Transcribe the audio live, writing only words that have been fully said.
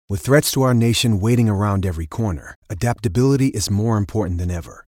With threats to our nation waiting around every corner, adaptability is more important than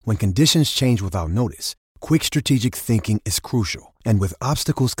ever. When conditions change without notice, quick strategic thinking is crucial. And with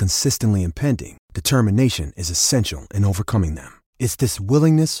obstacles consistently impending, determination is essential in overcoming them. It's this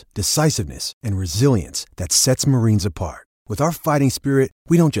willingness, decisiveness, and resilience that sets Marines apart. With our fighting spirit,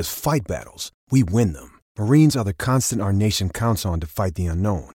 we don't just fight battles, we win them. Marines are the constant our nation counts on to fight the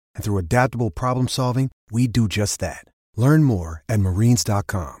unknown. And through adaptable problem solving, we do just that. Learn more at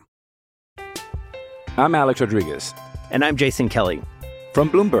marines.com. I'm Alex Rodriguez. And I'm Jason Kelly. From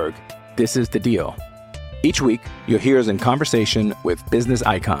Bloomberg, this is The Deal. Each week, you'll hear us in conversation with business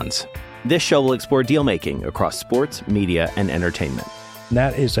icons. This show will explore deal-making across sports, media, and entertainment.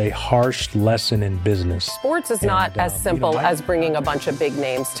 That is a harsh lesson in business. Sports is not as simple as bringing a bunch of big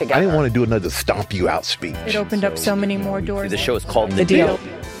names together. I didn't want to do another stomp you out speech. It opened up so many more doors. The show is called The Deal.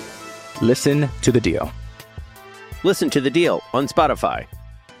 Listen to The Deal. Listen to The Deal on Spotify.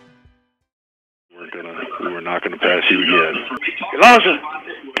 We're not going to pass you again. Elijah.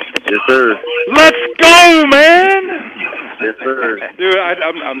 Yes, sir. Let's go, man. Yes, sir. Dude,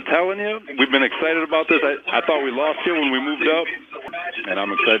 I'm telling you, we've been excited about this. I thought we lost you when we moved up, and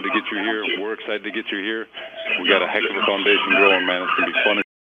I'm excited to get you here. We're excited to get you here. We got a heck of a foundation growing, man. It's going to be fun.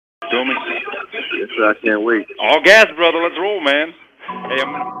 Feel me? Yes, sir. I can't wait. All gas, brother. Let's roll, man. Hey,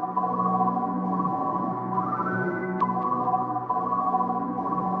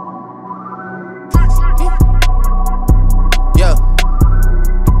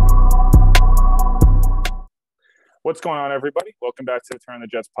 What's going on, everybody? Welcome back to the Turn the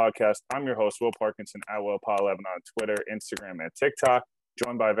Jets podcast. I'm your host, Will Parkinson, at WillPaul11 on Twitter, Instagram, and TikTok.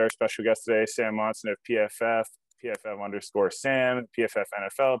 Joined by a very special guest today, Sam Monson of PFF, PFF_Sam, PFF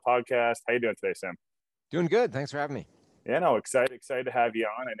NFL podcast. How you doing today, Sam? Doing good. Thanks for having me. Yeah, no, excited to have you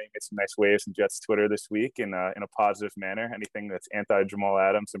on. I think it's some nice waves in Jets Twitter this week in a positive manner. Anything that's anti-Jamal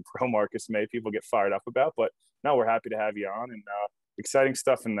Adams and pro-Marcus May, people get fired up about. But no, we're happy to have you on, and exciting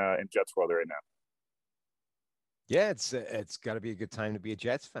stuff in Jets world right now. Yeah, it's got to be a good time to be a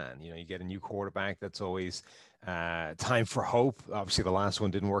Jets fan. You know, you get a new quarterback. That's always time for hope. Obviously, the last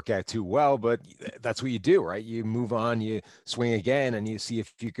one didn't work out too well, but that's what you do, right? You move on, you swing again, and you see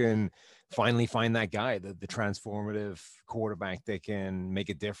if you can finally find that guy, the transformative quarterback that can make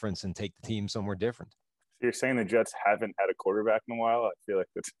a difference and take the team somewhere different. So you're saying the Jets haven't had a quarterback in a while? I feel like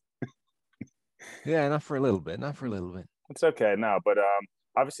that's yeah, not for a little bit. It's okay, no, but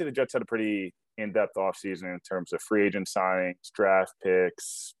obviously the Jets had a pretty in-depth offseason in terms of free agent signings, draft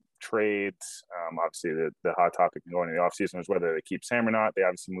picks, trades. Obviously, the hot topic going into the offseason was whether they keep Sam or not. They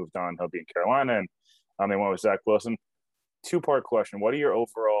obviously moved on. He'll be in Carolina, and they went with Zach Wilson. Two-part question. What are your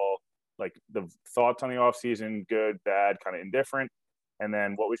overall, the thoughts on the offseason, good, bad, kind of indifferent? And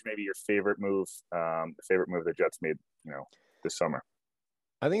then what was maybe your favorite move, the Jets made, this summer?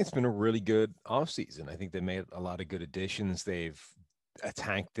 I think it's been a really good offseason. I think they made a lot of good additions. They've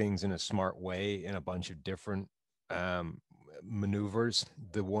attack things in a smart way in a bunch of different maneuvers.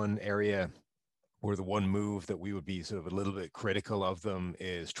 The one area or the one move that we would be sort of a little bit critical of them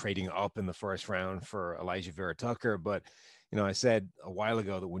is trading up in the first round for Elijah Vera Tucker. But, I said a while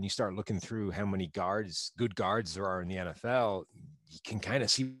ago that when you start looking through how many good guards there are in the NFL, you can kind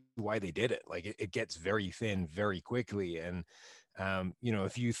of see why they did it. It gets very thin very quickly. And,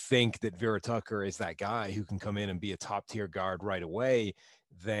 if you think that Vera Tucker is that guy who can come in and be a top tier guard right away,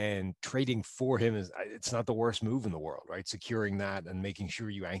 then trading for him it's not the worst move in the world, right? Securing that and making sure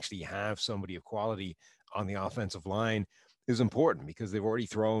you actually have somebody of quality on the offensive line is important because they've already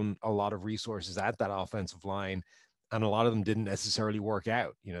thrown a lot of resources at that offensive line. And a lot of them didn't necessarily work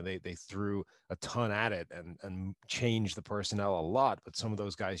out. They threw a ton at it and changed the personnel a lot, but some of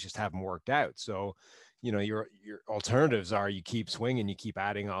those guys just haven't worked out. So, your alternatives are you keep swinging, you keep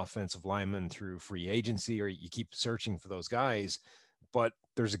adding offensive linemen through free agency, or you keep searching for those guys. But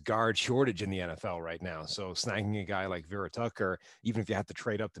there's a guard shortage in the NFL right now. So snagging a guy like Vera Tucker, even if you have to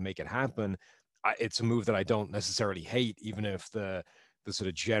trade up to make it happen, it's a move that I don't necessarily hate, even if the sort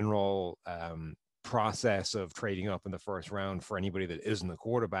of general process of trading up in the first round for anybody that isn't a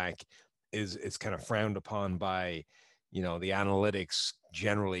quarterback is kind of frowned upon by the analytics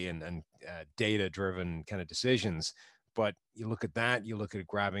generally and data driven kind of decisions. But you look at that, you look at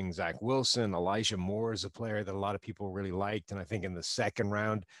grabbing Zach Wilson. Elijah Moore is a player that a lot of people really liked, and I think in the second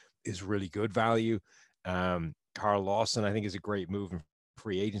round is really good value. Carl Lawson, I think, is a great move in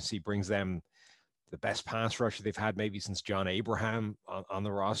free agency, brings them the best pass rusher they've had maybe since John Abraham on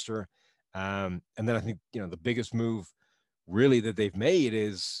the roster. And then I think, the biggest move really that they've made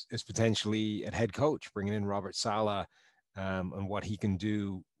is potentially at head coach, bringing in Robert Saleh and what he can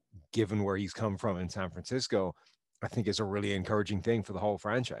do given where he's come from in San Francisco. I think is a really encouraging thing for the whole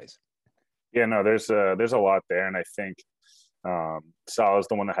franchise. Yeah, no, there's a lot there, and I think Saleh is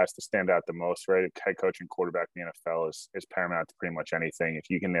the one that has to stand out the most, right? Head coach and quarterback in the NFL is paramount to pretty much anything. If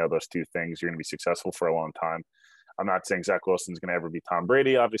you can nail those two things, you're going to be successful for a long time. I'm not saying Zach Wilson's going to ever be Tom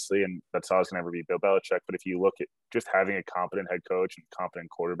Brady, obviously, and that Saleh's going to ever be Bill Belichick. But if you look at just having a competent head coach and competent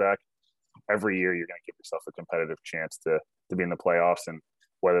quarterback, every year you're going to give yourself a competitive chance to be in the playoffs, and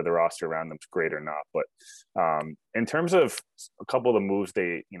whether the roster around them is great or not. But in terms of a couple of the moves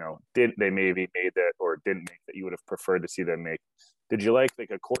they maybe made that or didn't make that you would have preferred to see them make, did you like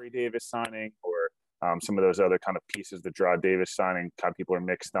a Corey Davis signing or some of those other kind of pieces, the Draw Davis signing, kind of people are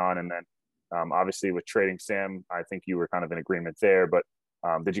mixed on, and then obviously with trading Sam, I think you were kind of in agreement there, but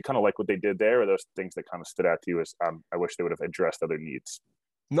did you kind of like what they did there, or those things that kind of stood out to you as I wish they would have addressed other needs?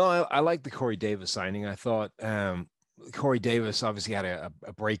 No, I like the Corey Davis signing. I thought Corey Davis obviously had a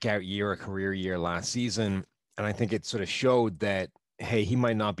breakout year, a career year last season. And I think it sort of showed that, hey, he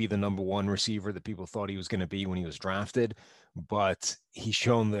might not be the number one receiver that people thought he was going to be when he was drafted, but he's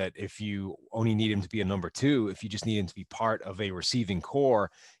shown that if you only need him to be a number two, if you just need him to be part of a receiving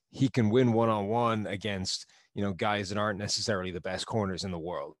core, he can win one-on-one against, guys that aren't necessarily the best corners in the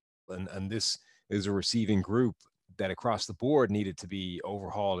world. And this is a receiving group that across the board needed to be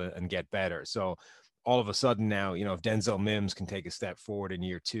overhauled and get better. So all of a sudden now, if Denzel Mims can take a step forward in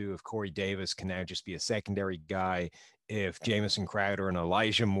year two, if Corey Davis can now just be a secondary guy, if Jamison Crowder and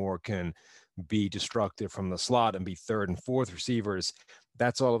Elijah Moore can be destructive from the slot and be third and fourth receivers,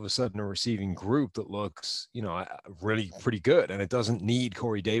 that's all of a sudden a receiving group that looks, really pretty good. And it doesn't need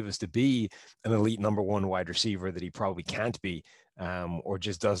Corey Davis to be an elite number one wide receiver that he probably can't be, or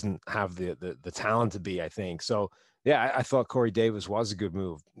just doesn't have the talent to be, I think. So, yeah, I thought Corey Davis was a good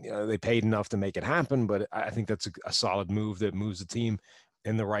move. They paid enough to make it happen, but I think that's a solid move that moves the team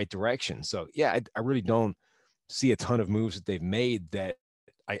in the right direction. So, yeah, I really don't see a ton of moves that they've made that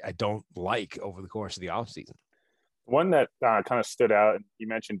I don't like over the course of the offseason. One that kind of stood out, and you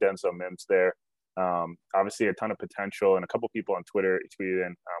mentioned Denzel Mims there. Obviously, a ton of potential, and a couple people on Twitter tweeted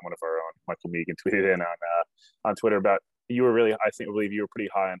in. One of our own, Michael Megan, tweeted in on Twitter about you were really, I believe you were pretty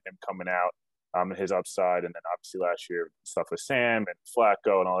high on him coming out, and his upside, and then obviously last year stuff with Sam and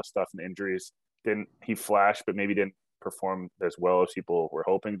Flacco and all that stuff and injuries. Didn't he flash, but maybe didn't perform as well as people were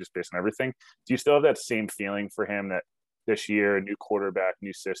hoping, just based on everything. Do you still have that same feeling for him that this year, new quarterback,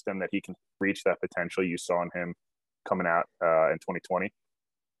 new system, that he can reach that potential you saw in him coming out in 2020?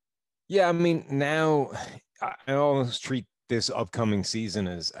 Yeah, I mean, now I almost treat this upcoming season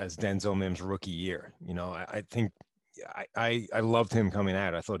as Denzel Mims' rookie year. I think I loved him coming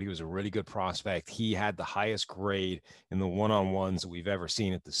out. I thought he was a really good prospect. He had the highest grade in the one-on-ones that we've ever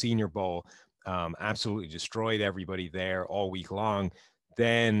seen at the Senior Bowl. Absolutely destroyed everybody there all week long.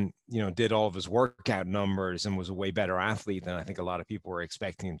 Then, did all of his workout numbers and was a way better athlete than I think a lot of people were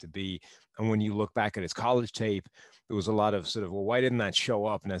expecting him to be. And when you look back at his college tape, there was a lot of sort of, well, why didn't that show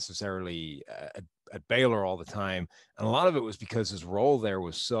up necessarily at Baylor all the time? And a lot of it was because his role there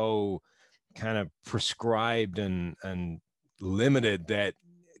was so kind of prescribed and limited that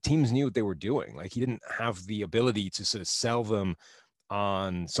teams knew what they were doing. Like, he didn't have the ability to sort of sell them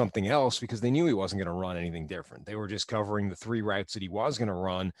on something else because they knew he wasn't going to run anything different. They were just covering the three routes that he was going to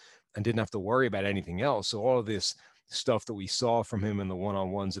run and didn't have to worry about anything else. So all of this stuff that we saw from him in the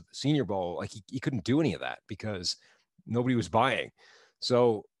one-on-ones at the Senior Bowl, like he couldn't do any of that because nobody was buying.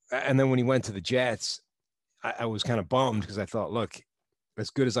 So, and then when he went to the Jets, I was kind of bummed because I thought, look, as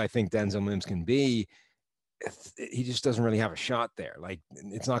good as I think Denzel Mims can be, he just doesn't really have a shot there. Like,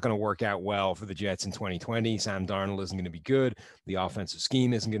 it's not going to work out well for the Jets in 2020. Sam Darnold isn't going to be good. The offensive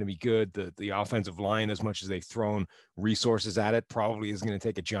scheme isn't going to be good. The offensive line, as much as they've thrown resources at it, probably is going to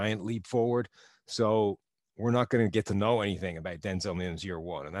take a giant leap forward. So we're not going to get to know anything about Denzel Mims year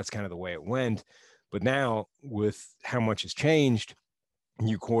one. And that's kind of the way it went. But now, with how much has changed,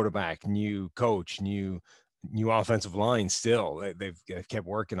 new quarterback, new coach, new offensive line, still they've kept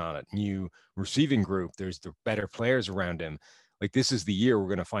working on it. New receiving group, there's the better players around him. Like, this is the year we're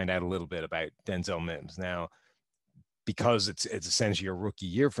going to find out a little bit about Denzel Mims. Now, because it's essentially a rookie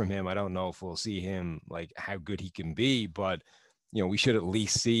year from him, I don't know if we'll see him, like, how good he can be, but we should at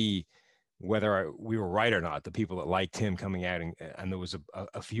least see whether we were right or not, the people that liked him coming out, and there was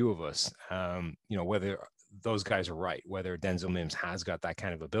a few of us, whether those guys are right, whether Denzel Mims has got that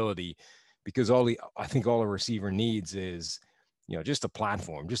kind of ability. Because I think all a receiver needs is, just a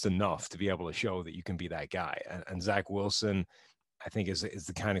platform, just enough to be able to show that you can be that guy. And Zach Wilson, I think, is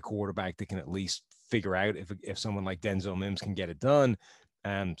the kind of quarterback that can at least figure out if someone like Denzel Mims can get it done.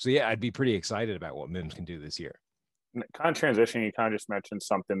 So, yeah, I'd be pretty excited about what Mims can do this year. kind of transitioning, you kind of just mentioned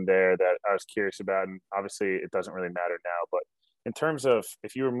something there that I was curious about, and obviously it doesn't really matter now. But in terms of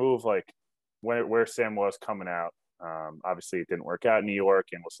if you remove like where Sam was coming out, obviously it didn't work out in New York,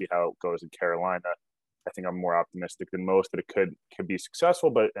 and we'll see how it goes in Carolina. I think I'm more optimistic than most that it could be successful,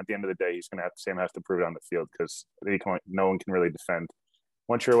 but at the end of the day, Sam has to prove it on the field because no one can really defend.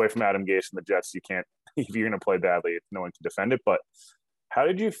 Once you're away from Adam Gase and the Jets, you can't. If you're going to play badly, no one can defend it. But how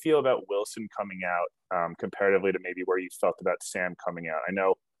did you feel about Wilson coming out comparatively to maybe where you felt about Sam coming out? I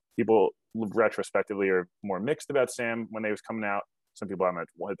know people retrospectively are more mixed about Sam when they was coming out. Some people have him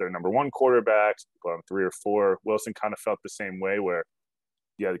at their number one quarterback, some people have him 3 or 4. Wilson kind of felt the same way where,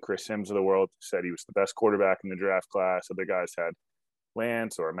 the Chris Sims of the world said he was the best quarterback in the draft class. Other guys had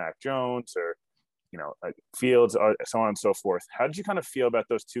Lance or Mac Jones or, Fields, so on and so forth. How did you kind of feel about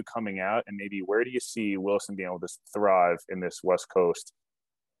those two coming out? And maybe where do you see Wilson being able to thrive in this West Coast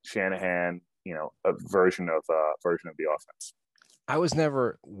Shanahan, a version of the offense? I was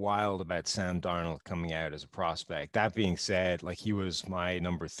never wild about Sam Darnold coming out as a prospect. That being said, like he was my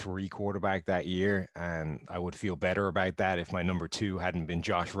number 3 quarterback that year, and I would feel better about that if my number 2 hadn't been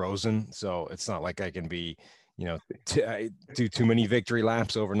Josh Rosen. So it's not like I can be, do too many victory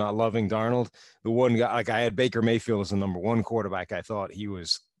laps over not loving Darnold. The one guy, like I had Baker Mayfield as the number 1 quarterback. I thought he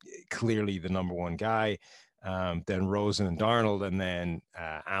was clearly the number 1 guy. Then Rosen and Darnold, and then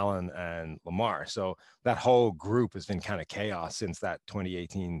Allen and Lamar. So that whole group has been kind of chaos since that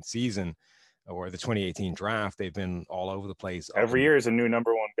 2018 season or the 2018 draft. They've been all over the place. Every year is a new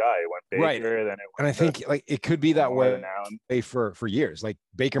number 1 guy. It went Baker, right. Then it went and I think like it could be that way for years. Like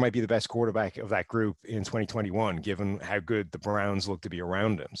Baker might be the best quarterback of that group in 2021, given how good the Browns look to be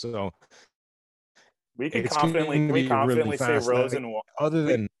around him. So we can confidently say Rosen. Other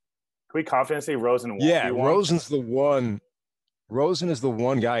than can we confidently say Rosen? Yeah, Rosen's the one. Rosen is the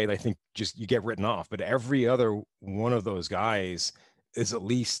one guy that I think just you get written off, but every other one of those guys is at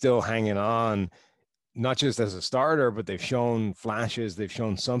least still hanging on, not just as a starter, but they've shown flashes, they've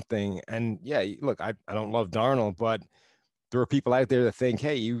shown something. And yeah, look, I don't love Darnold, but there are people out there that think,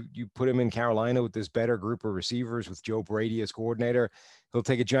 hey, you put him in Carolina with this better group of receivers with Joe Brady as coordinator, he'll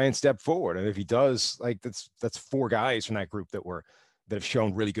take a giant step forward. And if he does, like that's 4 guys from that group that have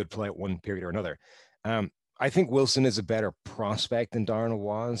shown really good play at one period or another. I think Wilson is a better prospect than Darnold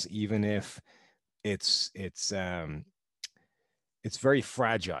was, even if it's very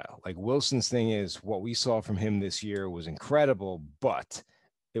fragile. Like Wilson's thing is what we saw from him this year was incredible, but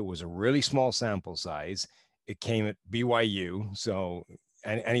it was a really small sample size. It came at BYU. So,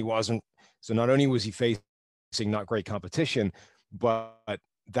 and he wasn't, so not only was he facing not great competition, but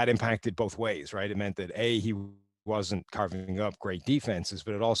that impacted both ways, right? It meant that he wasn't carving up great defenses,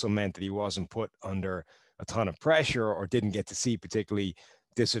 but it also meant that he wasn't put under a ton of pressure or didn't get to see particularly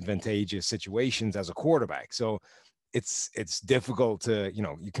disadvantageous situations as a quarterback. So it's difficult to,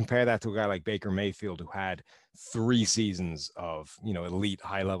 you compare that to a guy like Baker Mayfield who had 3 seasons of, elite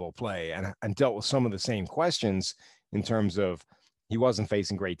high level play and dealt with some of the same questions in terms of he wasn't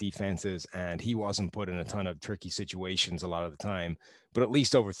facing great defenses and he wasn't put in a ton of tricky situations a lot of the time. But at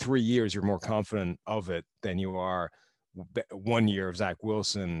least over 3 years, you're more confident of it than you are 1 year of Zach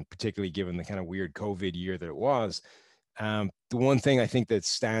Wilson, particularly given the kind of weird COVID year that it was. The one thing I think that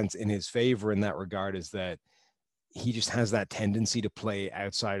stands in his favor in that regard is that he just has that tendency to play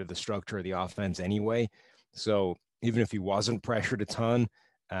outside of the structure of the offense anyway. So even if he wasn't pressured a ton,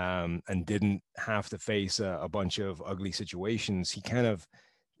 and didn't have to face a bunch of ugly situations,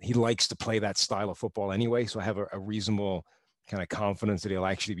 he likes to play that style of football anyway. So I have a reasonable kind of confidence that he'll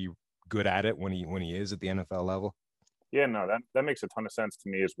actually be good at it when he is at the NFL level. Yeah, no, that makes a ton of sense to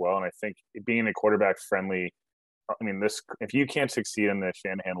me as well. And I think being a quarterback friendly, if you can't succeed in the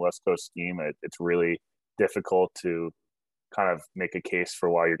Shanahan West Coast scheme, it's really difficult to kind of make a case for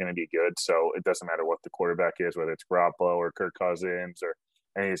why you're going to be good. So it doesn't matter what the quarterback is, whether it's Garoppolo or Kirk Cousins or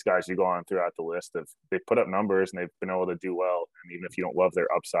any of these guys you go on throughout the list of, they put up numbers and they've been able to do well. And even if you don't love their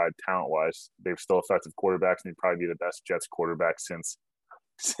upside talent wise, they're still effective quarterbacks and they'd probably be the best Jets quarterback since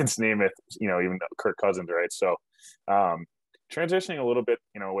Namath, even Kirk Cousins, right? So transitioning a little bit,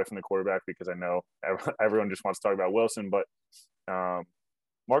 away from the quarterback, because I know everyone just wants to talk about Wilson, but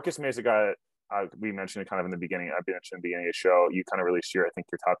Marcus Maye's a guy that we mentioned it kind of in the beginning. I mentioned at the beginning of the show, you kind of released your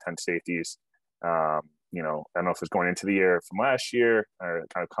top 10 safeties. I don't know if it's going into the year from last year or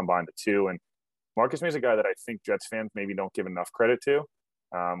kind of combined the two. And Marcus Maye's a guy that I think Jets fans maybe don't give enough credit to.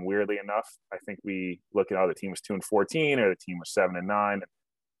 Weirdly enough, I think we look at how the team was 2-14 or the team was 7-9.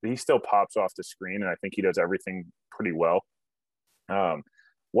 He still pops off the screen, and I think he does everything pretty well.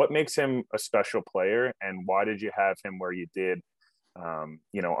 What makes him a special player, and why did you have him where you did on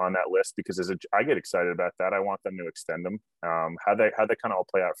that list, because I get excited about that. I want them to extend them. How'd they kind of all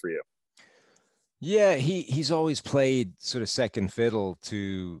play out for you? Yeah, he's always played sort of second fiddle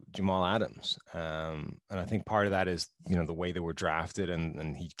to Jamal Adams. And I think part of that is, the way they were drafted,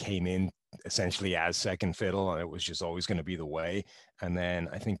 and he came in essentially as second fiddle, and it was just always going to be the way. And then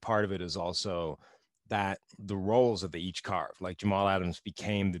I think part of it is also that the roles that they each carved. Like Jamal Adams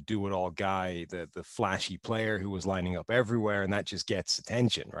became the do-it-all guy, the flashy player who was lining up everywhere, and that just gets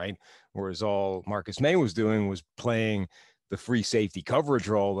attention, right? Whereas all Marcus Maye was doing was playing the free safety coverage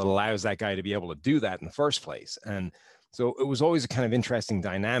role that allows that guy to be able to do that in the first place. And so it was always a kind of interesting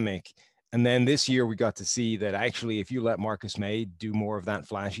dynamic. And then this year we got to see that actually, if you let Marcus Maye do more of that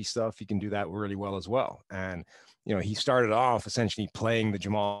flashy stuff, he can do that really well as well. And, he started off essentially playing the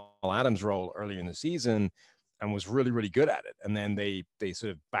Jamal Adams role earlier in the season and was really, really good at it. And then they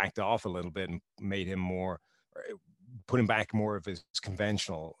sort of backed off a little bit and made him put him back more of his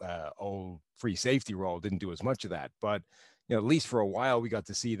conventional old free safety role. Didn't do as much of that, but at least for a while we got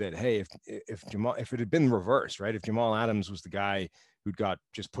to see that, hey, if it had been reversed, right? If Jamal Adams was the guy who'd got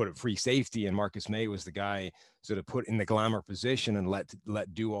just put at free safety and Marcus Maye was the guy sort of put in the glamour position and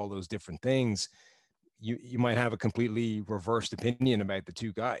let do all those different things, you might have a completely reversed opinion about the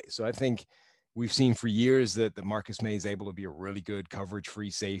two guys. So I think we've seen for years that Marcus Maye is able to be a really good coverage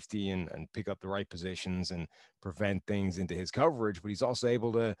free safety and pick up the right positions and prevent things into his coverage, but he's also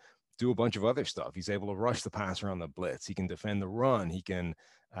able to do a bunch of other stuff. He's able to rush the passer on the blitz. He can defend the run. He can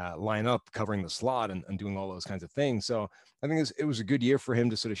line up covering the slot and doing all those kinds of things. So I think it was a good year for him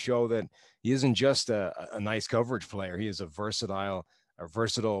to sort of show that he isn't just a nice coverage player. He is a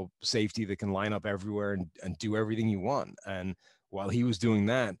versatile safety that can line up everywhere and do everything you want. And while he was doing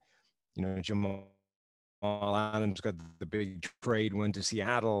that, Jamal Adams got the big trade, went to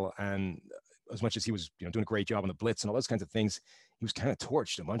Seattle, and as much as he was doing a great job on the blitz and all those kinds of things, he was kind of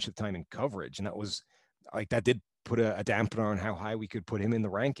torched a bunch of the time in coverage. And that did put a dampener on how high we could put him in the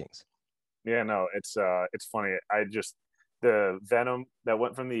rankings. Yeah, no, it's funny. The venom that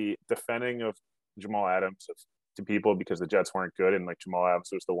went from the defending of Jamal Adams to people because the Jets weren't good and like Jamal Adams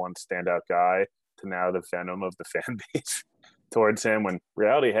was the one standout guy, to now the venom of the fan base towards him, when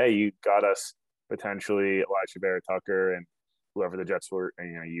reality, hey, you got us potentially Elijah Vera Tucker and whoever the Jets were,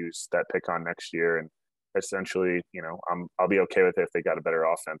 use that pick on next year. And essentially, I'll be okay with it if they got a better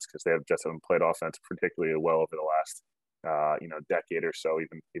offense, because Jets haven't played offense particularly well over the last, decade or so,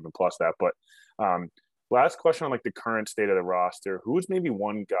 even plus that. But last question on like the current state of the roster, who's maybe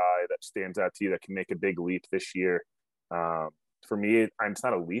one guy that stands out to you that can make a big leap this year? For me, it's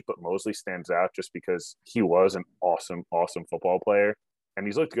not a leap, but Mosley stands out just because he was an awesome, awesome football player. And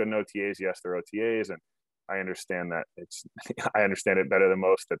he's looked good in OTAs. Yes, they're OTAs. And I understand that I understand it better than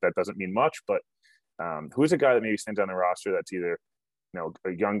most that doesn't mean much. But who's a guy that maybe stands on the roster that's either,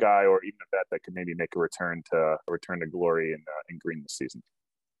 a young guy or even a vet that could maybe make a return to glory in green this season?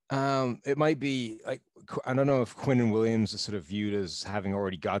 It might be like, I don't know if Quinnen Williams is sort of viewed as having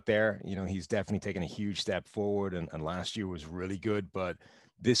already got there. He's definitely taken a huge step forward, and last year was really good, but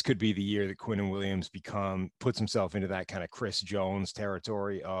this could be the year that Quinnen Williams puts himself into that kind of Chris Jones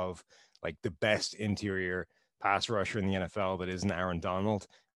territory of like the best interior pass rusher in the NFL that isn't Aaron Donald.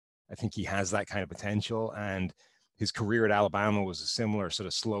 I think he has that kind of potential, and his career at Alabama was a similar sort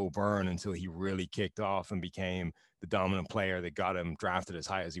of slow burn until he really kicked off and became the dominant player that got him drafted as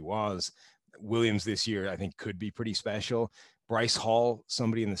high as he was. Williams this year, I think, could be pretty special. Bryce Hall,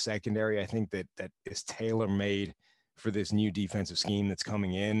 somebody in the secondary, I think that is tailor-made for this new defensive scheme that's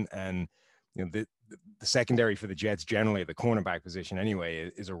coming in. And, the secondary for the Jets generally, the cornerback position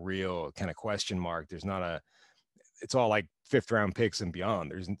anyway, is a real kind of question mark. It's all like 5th round picks and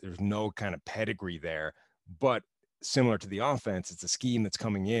beyond. There's no kind of pedigree there, but similar to the offense, it's a scheme that's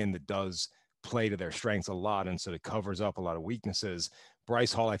coming in that does play to their strengths a lot and sort of covers up a lot of weaknesses.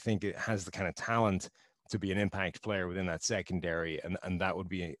 Bryce Hall, I think, it has the kind of talent to be an impact player within that secondary, and that would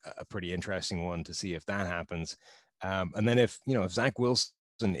be a pretty interesting one to see if that happens. And then if Zach Wilson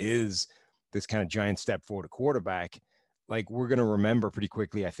is this kind of giant step forward at quarterback, like we're going to remember pretty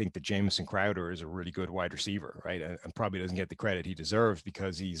quickly, I think, that Jamison Crowder is a really good wide receiver, right? And probably doesn't get the credit he deserves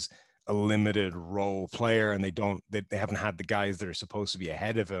because he's a limited role player and they haven't had the guys that are supposed to be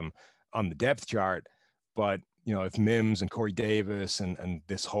ahead of him on the depth chart. But, if Mims and Corey Davis and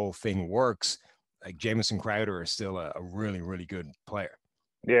this whole thing works, like Jamison Crowder is still a really, really good player.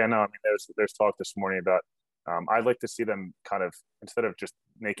 Yeah, no, I mean, there's talk this morning about, I'd like to see them kind of, instead of just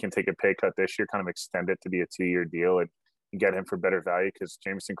make him take a pay cut this year, kind of extend it to be a 2-year deal and get him for better value, because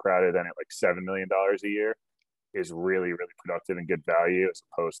Jamison Crowder then at like $7 million a year is really, really productive and good value, as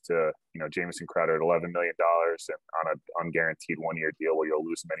opposed to, Jamison Crowder at $11 million and on an unguaranteed 1-year deal where you'll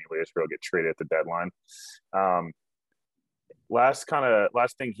lose him anyways, or he'll get traded at the deadline. Last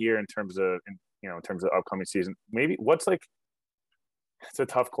thing here in terms of upcoming season, maybe it's a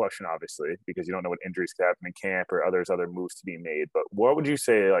tough question, obviously, because you don't know what injuries could happen in camp or other moves to be made. But what would you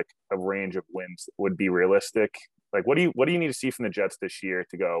say, like, a range of wins would be realistic? Like, what do you need to see from the Jets this year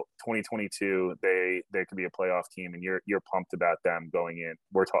to go 2022? They could be a playoff team, and you're pumped about them going in.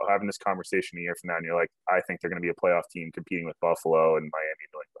 We're having this conversation a year from now, and you're like, I think they're going to be a playoff team competing with Buffalo and Miami,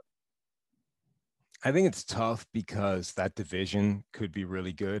 New England. I think it's tough because that division could be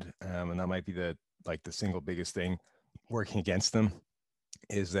really good, and that might be the single biggest thing working against them.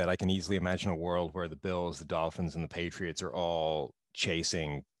 Is that I can easily imagine a world where the Bills, the Dolphins, and the Patriots are all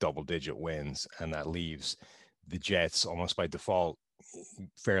chasing double-digit wins, and that leaves the Jets almost by default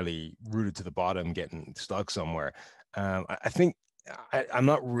fairly rooted to the bottom, getting stuck somewhere. I think I'm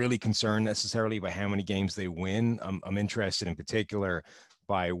not really concerned necessarily by how many games they win. I'm interested in particular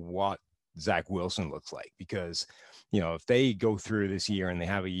by what Zach Wilson looks like, because if they go through this year and they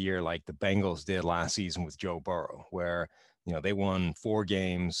have a year like the Bengals did last season with Joe Burrow, where they won 4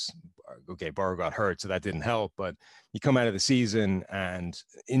 games. Okay, Burrow got hurt, so that didn't help. But you come out of the season, and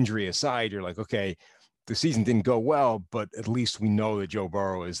injury aside, you're like, okay, the season didn't go well, but at least we know that Joe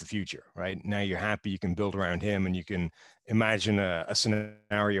Burrow is the future, right? Now you're happy, you can build around him, and you can imagine a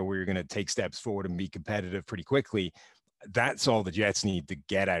scenario where you're going to take steps forward and be competitive pretty quickly. That's all the Jets need to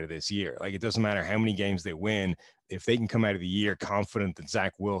get out of this year. Like, it doesn't matter how many games they win. If they can come out of the year confident that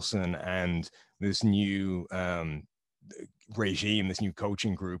Zach Wilson and this new regime, this new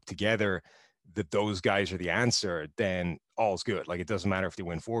coaching group together, that those guys are the answer, then all's good. Like, it doesn't matter if they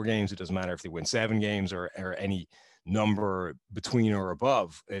win 4 games, it doesn't matter if they win 7 games or any number between or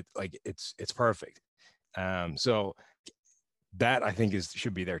above. It's perfect. So that, I think,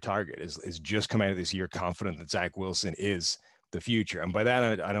 should be their target, is just come out of this year confident that Zach Wilson is the future. And by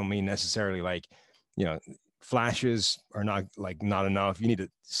that, I don't mean necessarily flashes are not enough. You need to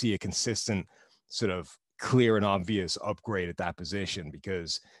see a consistent sort of clear and obvious upgrade at that position,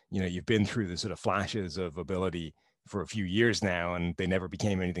 because you've been through the sort of flashes of ability for a few years now, and they never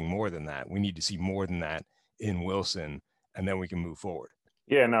became anything more than that. We need to see more than that in Wilson, and then we can move forward.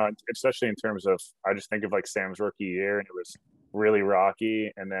 Yeah, no, especially in terms of, I just think of like Sam's rookie year, and it was really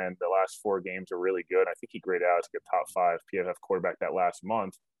rocky, and then the last 4 games are really good. I think he graded out as like a top 5 PFF quarterback that last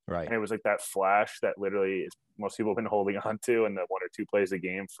month. Right. And it was like that flash that literally most people have been holding on to, and the 1 or 2 plays a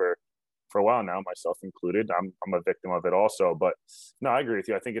game for a while now, myself included. I'm a victim of it also. But no, I agree with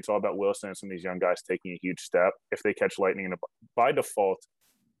you. I think it's all about Wilson and some of these young guys taking a huge step. If they catch lightning, by default,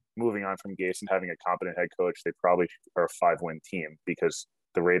 moving on from Gase and having a competent head coach, they probably are a 5-win team, because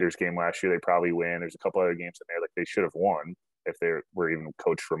the Raiders game last year, they probably win. There's a couple other games in there like they should have won if they were even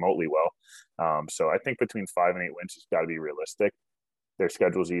coached remotely well. So I think between 5 and 8 wins has got to be realistic. Their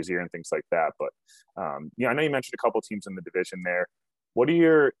schedule's easier and things like that. But I know you mentioned a couple teams in the division there. What are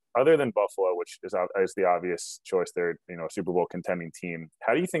your, other than Buffalo, which is the obvious choice, they're a Super Bowl contending team,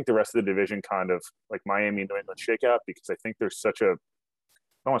 how do you think the rest of the division kind of, like Miami and New England, shake out? Because I think there's such a,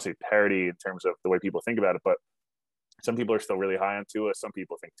 I don't want to say parity in terms of the way people think about it, but some people are still really high on Tua. Some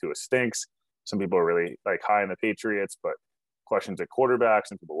people think Tua stinks. Some people are really high on the Patriots, but questions at quarterback.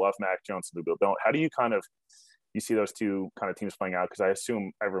 Some people love Mac Jones, some people don't. How do you you see those two kind of teams playing out? Because I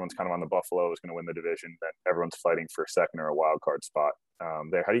assume everyone's kind of on the Buffalo is going to win the division, that everyone's fighting for a second or a wild card spot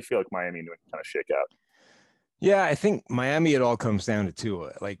there. How do you feel like Miami and New England kind of shake out? Yeah, I think Miami, it all comes down to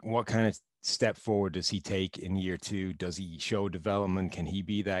Tua. Like, what kind of step forward does he take in year 2? Does he show development? Can he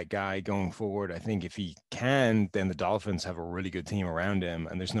be that guy going forward? I think if he can, then the Dolphins have a really good team around him,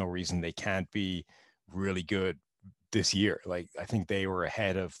 and there's no reason they can't be really good this year. Like, I think they were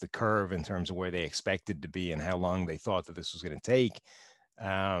ahead of the curve in terms of where they expected to be and how long they thought that this was going to take.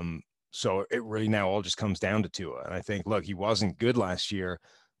 So it really now all just comes down to Tua. And I think, look, he wasn't good last year,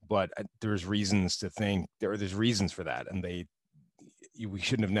 but there's reasons to think there's reasons for that. And we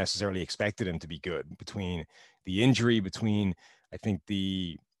shouldn't have necessarily expected him to be good, between the injury, between, I think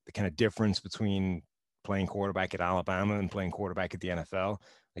the kind of difference between playing quarterback at Alabama and playing quarterback at the NFL.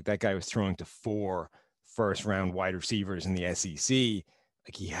 Like, that guy was throwing to 4 first-round wide receivers in the SEC.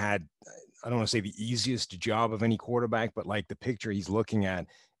 Like, he had, I don't want to say the easiest job of any quarterback, but like the picture he's looking at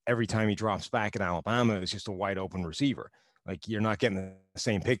every time he drops back at Alabama is just a wide open receiver. Like, you're not getting the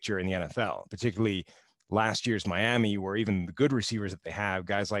same picture in the NFL, particularly last year's Miami, where even the good receivers that they have,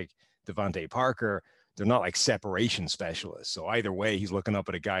 guys like Devontae Parker, they're not like separation specialists. So either way, he's looking up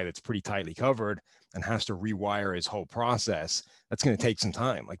at a guy that's pretty tightly covered and has to rewire his whole process. That's going to take some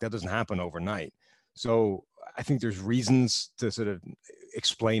time. Like, that doesn't happen overnight. So I think there's reasons to sort of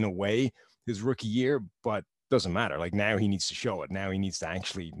explain away his rookie year, but doesn't matter. Like now he needs to show it. Now he needs to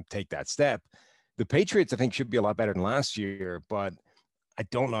actually take that step. The Patriots, I think, should be a lot better than last year, but I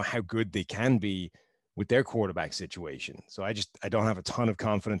don't know how good they can be with their quarterback situation. So I don't have a ton of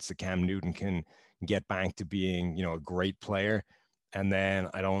confidence that Cam Newton can get back to being, you know, a great player. And then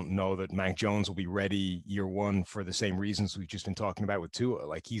I don't know that Mac Jones will be ready year one for the same reasons we've just been talking about with Tua.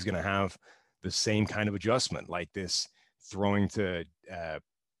 Like he's going to have the same kind of adjustment, like this throwing to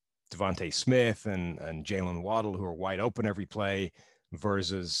Devontae Smith and Jalen Waddle, who are wide open every play,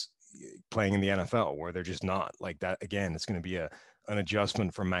 versus playing in the NFL where they're just not like that. Again, it's going to be an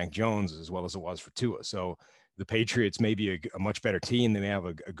adjustment for Mac Jones as well as it was for Tua. So the Patriots may be a much better team. They may have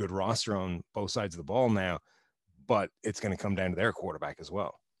a good roster on both sides of the ball now, but it's going to come down to their quarterback as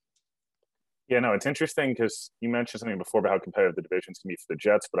well. Yeah, no, it's interesting because you mentioned something before about how competitive the divisions can be for the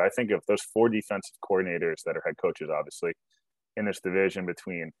Jets, but I think of those 4 defensive coordinators that are head coaches, obviously, in this division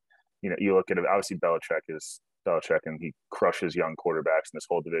between, you know, you look at it, obviously Belichick and he crushes young quarterbacks, and this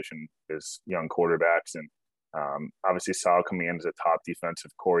whole division is young quarterbacks. And obviously Sal coming in as a top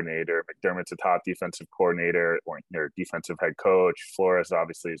defensive coordinator, McDermott's a top defensive coordinator or defensive head coach. Flores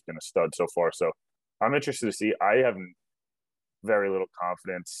obviously has been a stud so far. So I'm interested to see. I have very little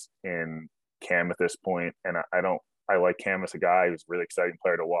confidence in Cam at this point, and I like Cam as a guy. He was a really exciting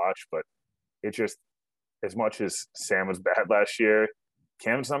player to watch, but it just, as much as Sam was bad last year,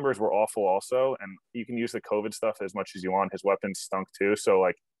 Cam's numbers were awful also, and you can use the COVID stuff as much as you want. His weapons stunk too. So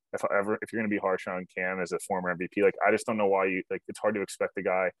like if you're going to be harsh on Cam as a former MVP, like I just don't know why it's hard to expect a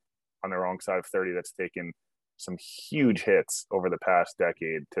guy on the wrong side of 30 that's taken some huge hits over the past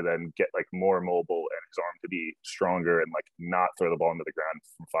decade to then get like more mobile and his arm to be stronger and like not throw the ball into the ground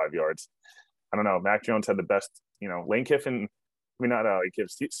from 5 yards. I don't know. Mac Jones had the best, Lane Kiffin. I mean, not Lane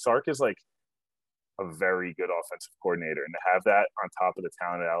Kiffin. Sark is like a very good offensive coordinator, and to have that on top of the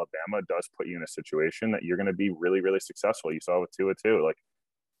talent at Alabama does put you in a situation that you're going to be really, really successful. You saw with Tua too. Like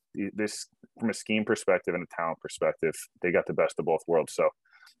this, from a scheme perspective and a talent perspective, they got the best of both worlds. So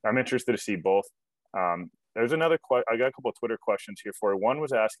I'm interested to see both. There's another I got a couple of Twitter questions here for you. One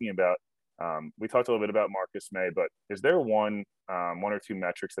was asking about, we talked a little bit about Marcus May, but is there one or two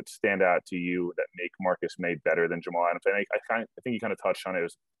metrics that stand out to you that make Marcus May better than Jamal Adams? I think you kind of touched on it,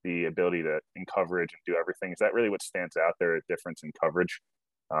 as the ability to in coverage and do everything. Is that really what stands out there, a difference in coverage?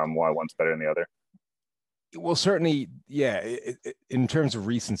 Why one's better than the other? Well, certainly, yeah. In terms of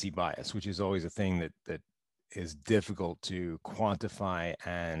recency bias, which is always a thing that is difficult to quantify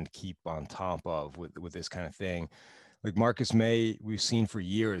and keep on top of with this kind of thing. Like Marcus May, we've seen for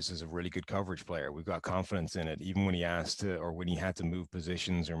years as a really good coverage player. We've got confidence in it. Even when he asked to, or when he had to move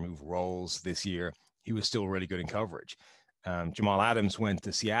positions or move roles this year, he was still really good in coverage. Jamal Adams went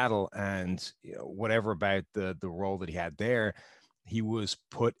to Seattle, and whatever about the role that he had there, he was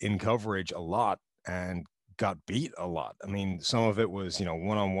put in coverage a lot and got beat a lot. I mean, some of it was,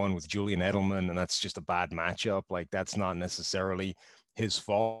 one-on-one with Julian Edelman, and that's just a bad matchup. Like that's not necessarily his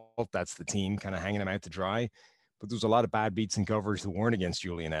fault. That's the team kind of hanging him out to dry. But there's a lot of bad beats in coverage that weren't against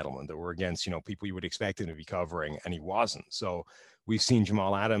Julian Edelman, that were against, people you would expect him to be covering, and he wasn't. So we've seen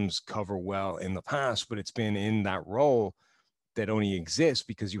Jamal Adams cover well in the past, but it's been in that role that only exists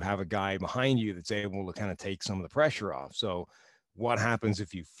because you have a guy behind you that's able to kind of take some of the pressure off. So what happens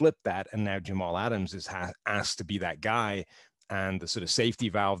if you flip that, and now Jamal Adams is asked to be that guy and the sort of safety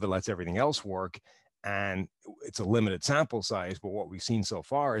valve that lets everything else work? And it's a limited sample size, but what we've seen so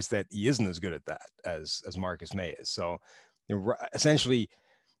far is that he isn't as good at that as Marcus May is. So essentially,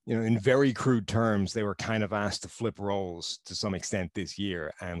 in very crude terms, they were kind of asked to flip roles to some extent this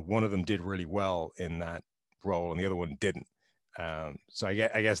year, and one of them did really well in that role and the other one didn't. So I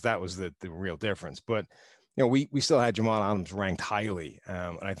guess that was the real difference. But we still had Jamal Adams ranked highly,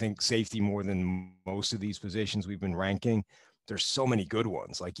 and I think safety, more than most of these positions we've been ranking, there's so many good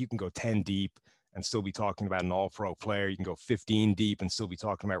ones. Like you can go 10 deep and still be talking about an all-pro player. You can go 15 deep and still be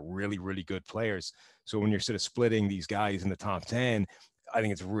talking about really, really good players. So when you're sort of splitting these guys in the top 10, I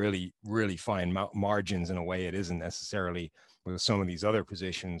think it's really, really fine margins in a way it isn't necessarily with some of these other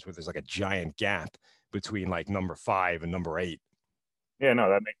positions where there's like a giant gap between like number 5 and number 8. Yeah, no,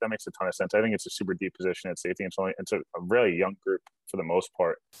 that makes a ton of sense. I think it's a super deep position at safety. It's a really young group for the most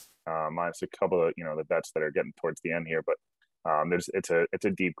part. Minus a couple of the vets that are getting towards the end here, but it's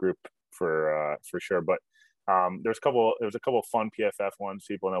a deep group for sure. But there was a couple of fun PFF ones.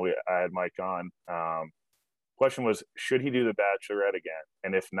 People know I had Mike on. Question was, should he do The Bachelorette again?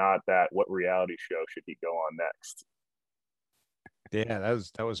 And if not that, what reality show should he go on next? Yeah,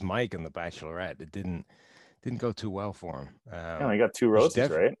 that was Mike on The Bachelorette. It didn't go too well for him. He got 2 roses,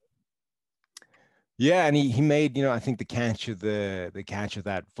 right? Yeah, and he made, I think the catch of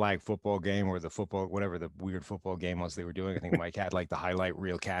that flag football game, or the football, whatever the weird football game was they were doing. I think Mike had like the highlight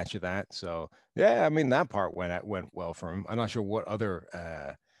reel catch of that. So yeah, I mean that part went well for him. I'm not sure what other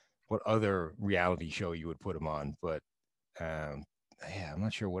reality show you would put him on, but yeah, I'm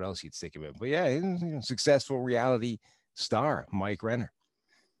not sure what else you'd stick him in. But yeah, successful reality star, Mike Renner.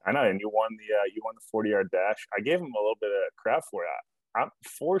 I know, and you won the 40-yard dash. I gave him a little bit of crap for that.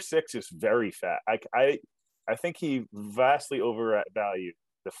 4.6 is very fast. I think he vastly overvalued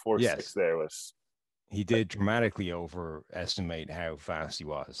the 4.6. There was. He did dramatically overestimate how fast he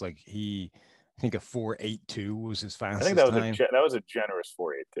was. Like I think a 4.82 was his fastest. I think that was a generous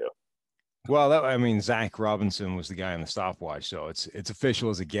 4.82. Well, Zach Robinson was the guy on the stopwatch, so it's official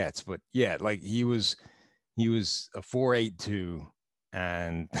as it gets. But yeah, like he was a 4.82,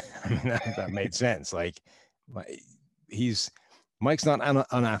 and I mean that made sense. Like Mike's not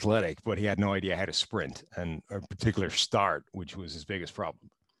unathletic, but he had no idea how to sprint and a particular start, which was his biggest problem.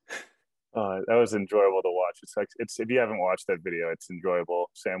 That was enjoyable to watch. It's if you haven't watched that video, it's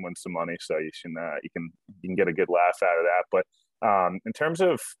enjoyable. Sam wins some money, so you can get a good laugh out of that. But in terms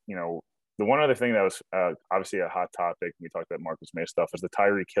of the one other thing that was obviously a hot topic, we talked about Marcus May stuff, is the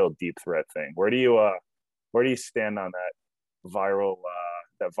Tyreek Hill deep threat thing. Where do you stand on that viral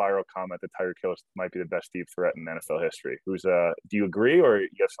comment that Tyreek Hill might be the best deep threat in NFL history? Do you agree, or you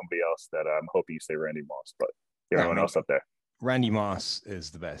have somebody else that I'm hoping you say Randy Moss, but everyone else up there? Randy Moss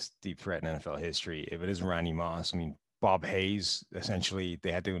is the best deep threat in NFL history. If it isn't Randy Moss, Bob Hayes, essentially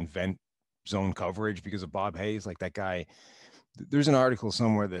they had to invent zone coverage because of Bob Hayes. Like that guy, there's an article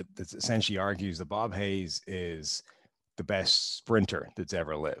somewhere that essentially argues that Bob Hayes is the best sprinter that's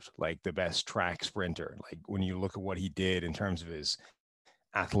ever lived, like the best track sprinter. Like when you look at what he did in terms of his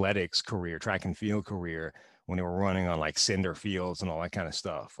athletics career, track and field career, when they were running on like cinder fields and all that kind of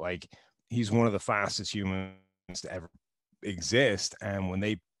stuff, like he's one of the fastest humans to ever exist. And when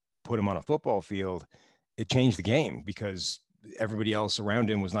they put him on a football field, it changed the game because everybody else around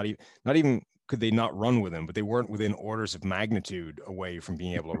him was not even could they not run with him, but they weren't within orders of magnitude away from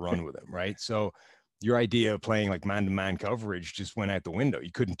being able to run with him, right? So your idea of playing like man-to-man coverage just went out the window.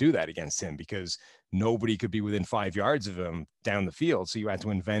 You couldn't do that against him because nobody could be within 5 yards of him down the field. So you had to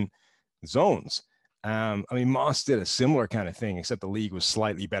invent zones. Moss did a similar kind of thing, except the league was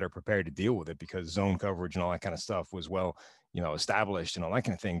slightly better prepared to deal with it because zone coverage and all that kind of stuff was well, established and all that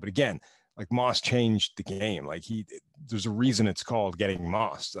kind of thing. But again, like Moss changed the game. Like there's a reason it's called getting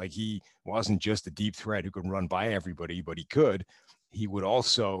Moss. Like he wasn't just a deep threat who could run by everybody, but he would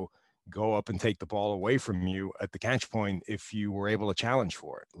also go up and take the ball away from you at the catch point if you were able to challenge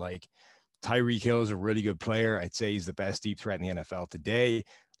for it. Like Tyreek Hill is a really good player. I'd say he's the best deep threat in the NFL today.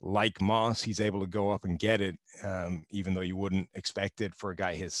 Like Moss, he's able to go up and get it, even though you wouldn't expect it for a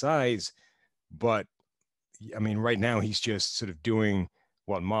guy his size. But right now he's just sort of doing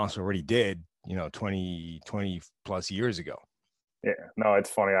what Moss already did, 20 plus years ago. Yeah, no,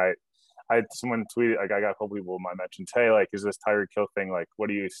 it's funny. I had someone tweeted, like, I got a couple people in my mentions, hey, like, is this Tyreek Hill thing, like, what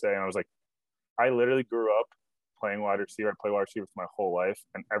do you say? And I was like, I literally grew up playing wide receiver. I played wide receiver for my whole life,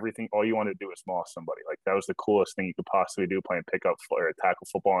 and all you wanted to do was moss somebody. Like, that was the coolest thing you could possibly do, playing pickup or tackle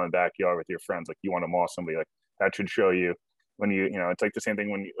football in the backyard with your friends. Like, you want to moss somebody. Like, that should show you when it's like the same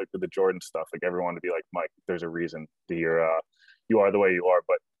thing when you, like, with the Jordan stuff. Like, everyone to be like, Mike, there's a reason that you are the way you are.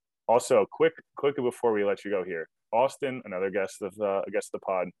 But also, quickly before we let you go here, Austin, another guest of the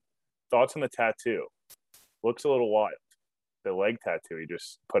pod, thoughts on the tattoo? Looks a little wild. The leg tattoo he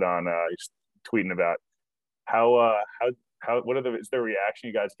just put on. He's tweeting about is there a reaction?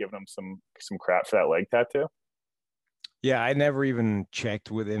 You guys giving him some crap for that leg tattoo? Yeah, I never even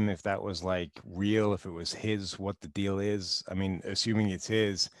checked with him if that was like real, if it was his, what the deal is. Assuming it's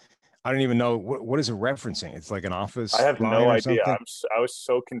his, I don't even know what is it referencing. It's like an office. I have no idea. I was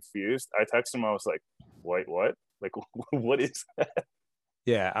so confused. I texted him. I was like, wait, what? Like, what is that?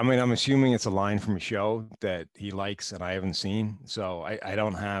 Yeah, I'm assuming it's a line from a show that he likes and I haven't seen. So I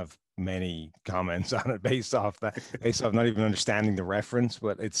don't have many comments on it based off not even understanding the reference,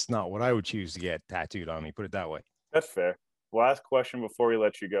 but it's not what I would choose to get tattooed on me. Put it that way. That's fair. Last question before we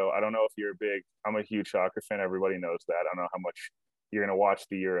let you go. I don't know if I'm a huge soccer fan. Everybody knows that. I don't know how much you're going to watch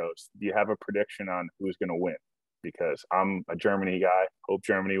the Euros. Do you have a prediction on who's going to win? Because I'm a Germany guy. Hope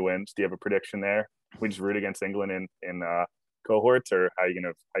Germany wins. Do you have a prediction there? We just root against England in cohorts, or how are you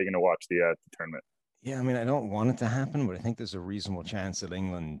gonna watch the tournament? Yeah, I don't want it to happen, but I think there's a reasonable chance that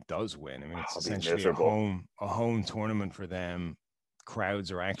England does win. It's essentially a home tournament for them.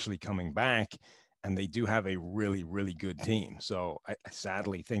 Crowds are actually coming back, and they do have a really, really good team. So I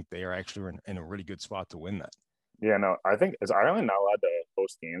sadly think they are actually in a really good spot to win that. Yeah, no, I think, is Ireland not allowed to host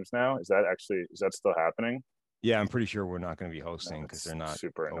host games now. Is that still happening? Yeah, I'm pretty sure we're not going to be hosting because they're not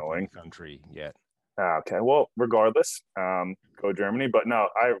super open annoying country yet. Okay, well, regardless, go Germany. But no,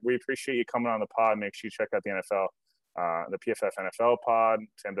 we appreciate you coming on the pod. Make sure you check out the NFL, the PFF NFL pod.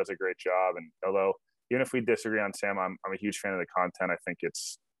 Sam does a great job, and although even if we disagree on Sam, I'm a huge fan of the content. I think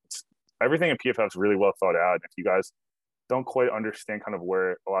it's everything in PFF is really well thought out. If you guys don't quite understand kind of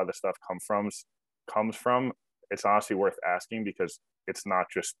where a lot of the stuff comes from, it's honestly worth asking because it's not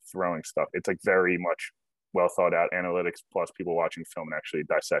just throwing stuff. It's like very much well thought out analytics plus people watching film and actually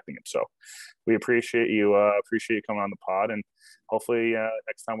dissecting it. So we appreciate you coming on the pod, and hopefully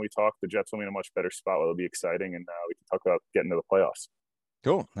next time we talk, the Jets will be in a much better spot. It'll be exciting, and we can talk about getting to the playoffs.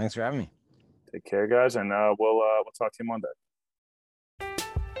 Cool. Thanks for having me. Take care, guys, and we'll talk to you Monday.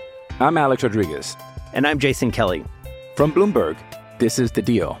 I'm Alex Rodriguez. And I'm Jason Kelly. From Bloomberg, this is The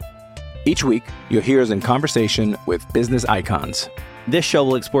Deal. Each week, you'll hear us in conversation with business icons. This show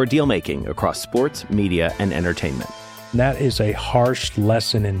will explore deal-making across sports, media, and entertainment. That is a harsh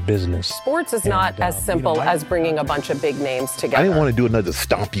lesson in business. Sports is not as simple as bringing a bunch of big names together. I didn't want to do another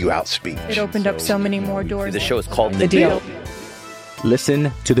stomp you out speech. It opened up so many more doors. The show is called The Deal.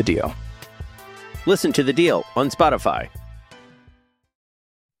 Listen to The Deal. Listen to The Deal on Spotify.